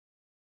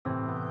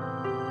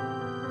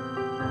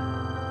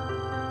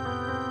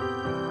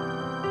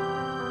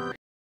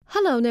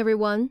Hello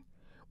everyone.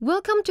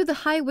 Welcome to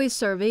the Highway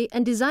Survey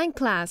and Design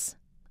class.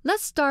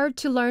 Let's start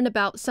to learn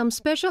about some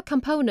special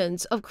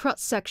components of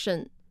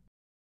cross-section.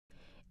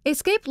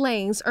 Escape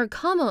lanes are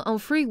common on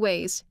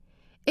freeways,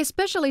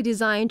 especially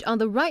designed on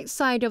the right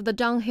side of the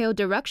downhill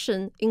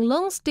direction in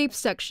long steep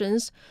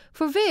sections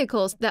for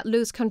vehicles that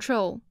lose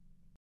control.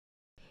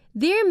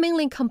 They are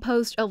mainly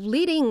composed of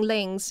lead-in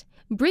lanes,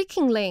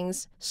 braking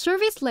lanes,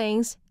 service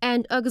lanes,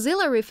 and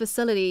auxiliary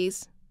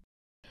facilities.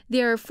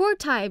 There are 4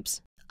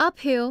 types: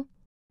 uphill,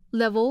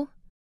 level,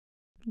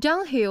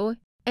 downhill,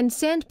 and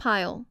sand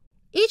pile.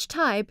 Each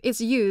type is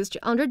used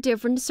under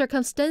different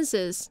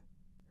circumstances.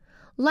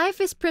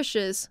 Life is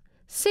precious,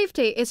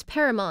 safety is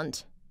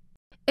paramount.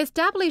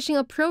 Establishing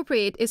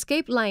appropriate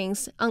escape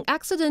lanes on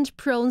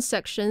accident-prone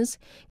sections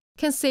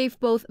can save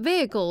both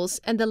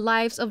vehicles and the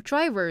lives of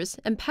drivers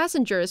and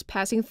passengers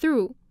passing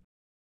through.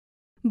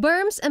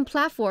 Berms and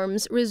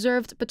platforms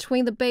reserved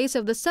between the base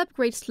of the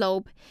subgrade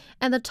slope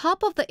and the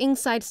top of the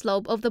inside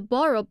slope of the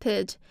borrow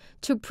pit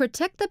to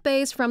protect the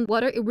base from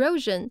water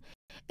erosion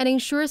and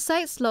ensure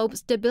side slope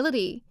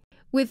stability,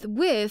 with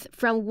width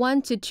from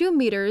 1 to 2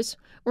 meters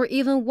or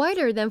even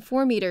wider than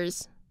 4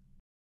 meters.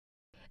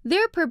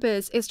 Their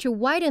purpose is to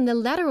widen the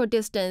lateral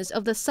distance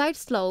of the side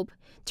slope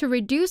to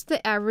reduce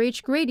the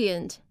average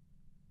gradient.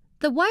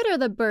 The wider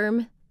the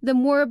berm, the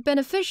more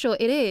beneficial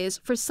it is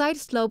for side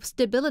slope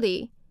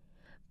stability,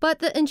 but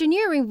the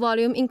engineering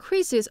volume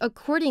increases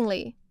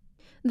accordingly.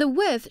 The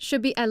width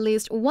should be at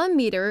least 1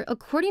 meter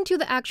according to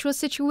the actual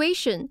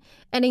situation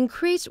and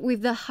increase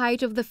with the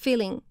height of the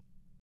filling.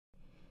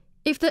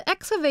 If the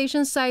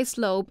excavation side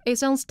slope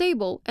is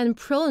unstable and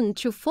prone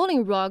to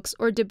falling rocks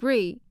or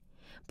debris,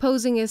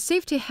 posing a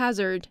safety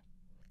hazard,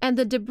 and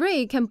the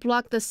debris can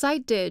block the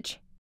side ditch,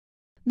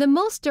 the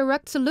most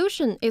direct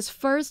solution is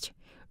first,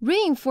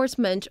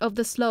 reinforcement of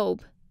the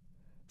slope.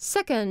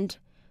 Second,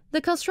 the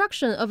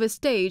construction of a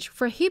stage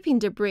for heaping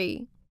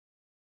debris.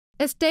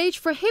 A stage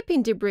for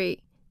heaping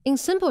debris, in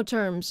simple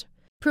terms,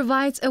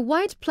 provides a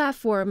wide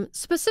platform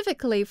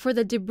specifically for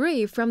the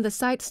debris from the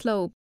side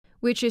slope,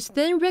 which is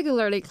then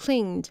regularly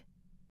cleaned.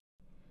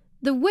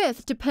 The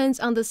width depends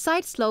on the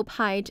side slope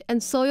height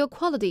and soil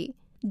quality,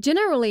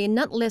 generally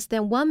not less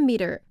than 1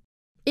 meter.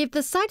 If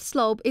the side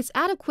slope is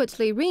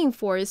adequately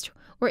reinforced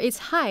or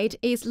its height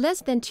is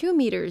less than 2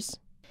 meters,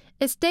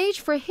 a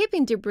stage for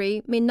heaping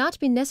debris may not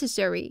be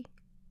necessary.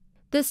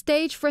 The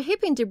stage for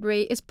heaping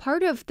debris is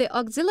part of the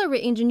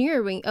auxiliary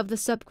engineering of the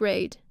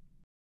subgrade.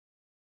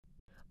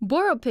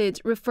 Borrow pit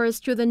refers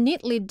to the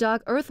neatly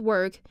dug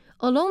earthwork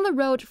along the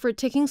road for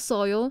taking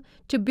soil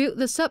to build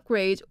the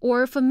subgrade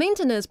or for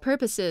maintenance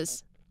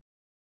purposes.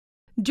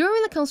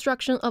 During the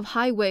construction of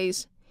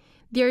highways,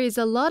 there is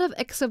a lot of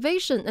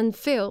excavation and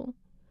fill,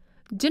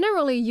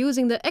 generally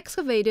using the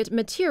excavated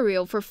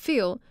material for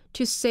fill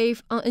to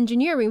save on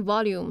engineering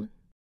volume.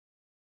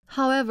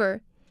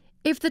 However,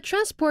 if the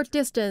transport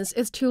distance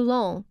is too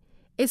long,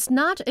 it's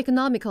not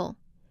economical,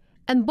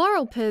 and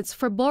borrow pits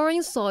for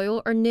borrowing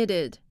soil are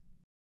needed.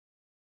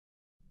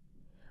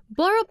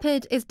 Borrow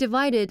pit is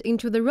divided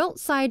into the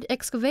roadside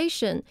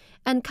excavation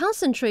and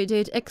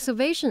concentrated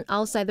excavation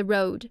outside the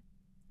road.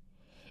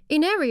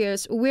 In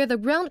areas where the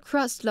ground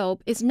cross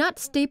slope is not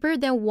steeper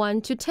than 1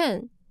 to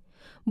 10,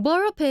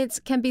 borrow pits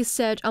can be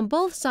set on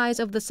both sides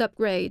of the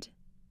subgrade.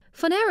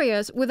 For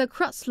areas with a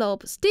cross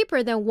slope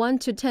steeper than 1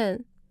 to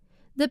 10,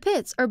 the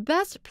pits are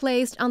best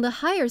placed on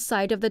the higher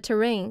side of the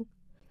terrain,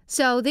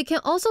 so they can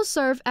also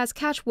serve as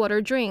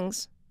catchwater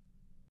drains.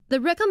 The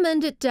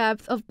recommended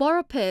depth of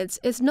borrow pits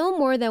is no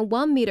more than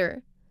 1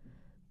 meter,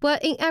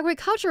 but in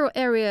agricultural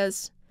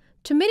areas,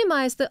 to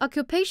minimize the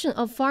occupation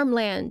of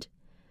farmland,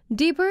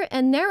 deeper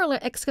and narrower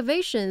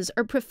excavations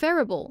are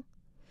preferable,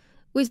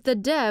 with the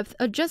depth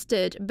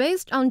adjusted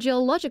based on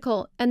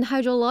geological and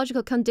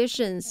hydrological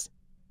conditions.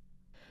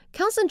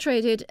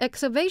 Concentrated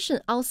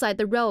excavation outside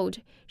the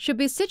road should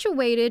be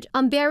situated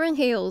on barren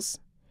hills,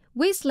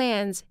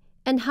 wastelands,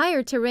 and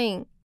higher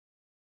terrain,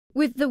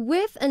 with the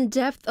width and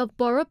depth of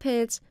borrow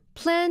pits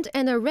planned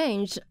and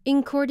arranged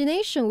in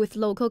coordination with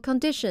local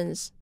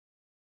conditions.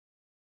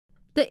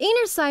 The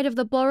inner side of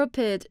the borrow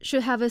pit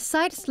should have a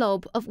side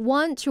slope of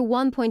 1 to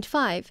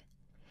 1.5,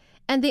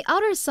 and the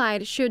outer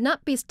side should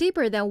not be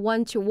steeper than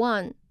 1 to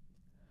 1.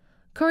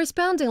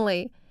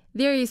 Correspondingly,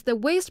 there is the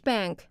waste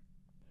bank.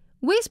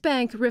 Waste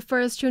bank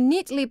refers to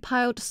neatly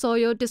piled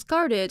soil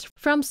discarded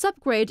from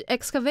subgrade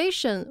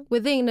excavation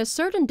within a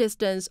certain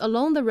distance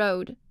along the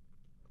road.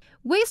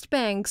 Waste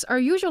banks are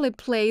usually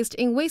placed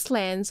in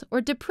wastelands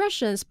or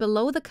depressions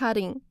below the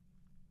cutting.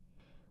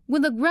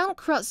 When the ground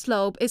cross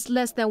slope is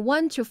less than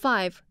 1 to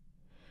 5,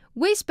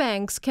 waste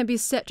banks can be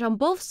set on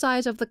both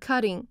sides of the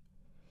cutting,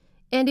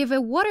 and if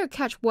a water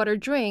catchwater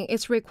drain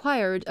is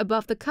required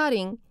above the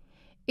cutting,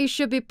 it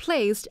should be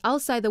placed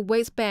outside the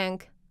waste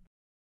bank.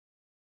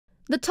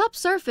 The top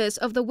surface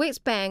of the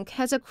waste bank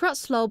has a cross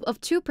slope of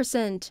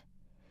 2%,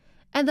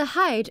 and the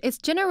height is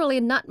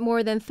generally not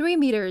more than 3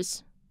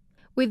 meters,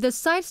 with the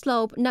side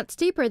slope not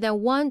steeper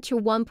than 1 to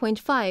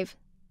 1.5.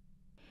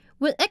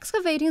 When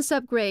excavating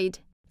subgrade,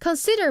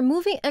 Consider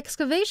moving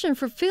excavation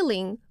for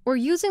filling or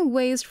using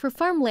waste for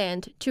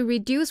farmland to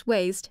reduce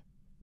waste.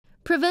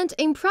 Prevent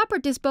improper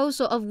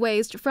disposal of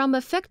waste from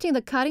affecting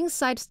the cutting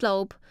site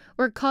slope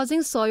or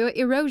causing soil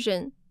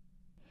erosion.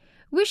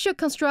 We should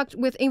construct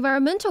with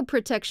environmental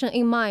protection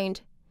in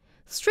mind,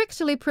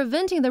 strictly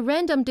preventing the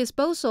random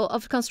disposal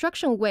of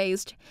construction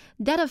waste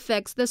that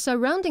affects the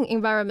surrounding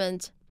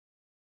environment.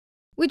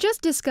 We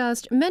just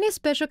discussed many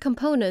special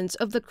components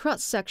of the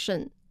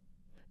cross-section.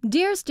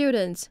 Dear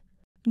students,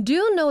 do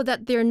you know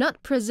that they're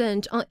not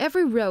present on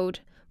every road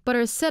but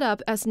are set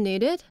up as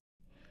needed?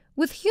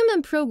 With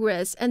human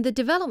progress and the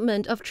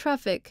development of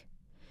traffic,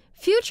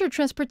 future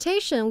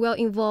transportation will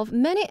involve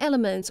many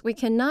elements we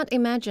cannot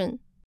imagine.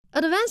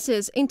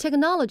 Advances in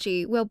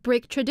technology will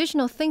break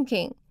traditional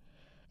thinking,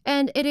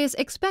 and it is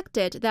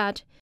expected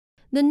that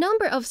the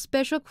number of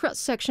special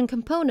cross-section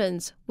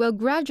components will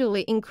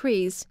gradually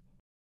increase.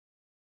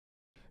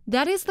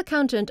 That is the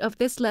content of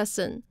this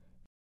lesson.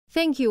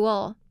 Thank you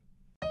all.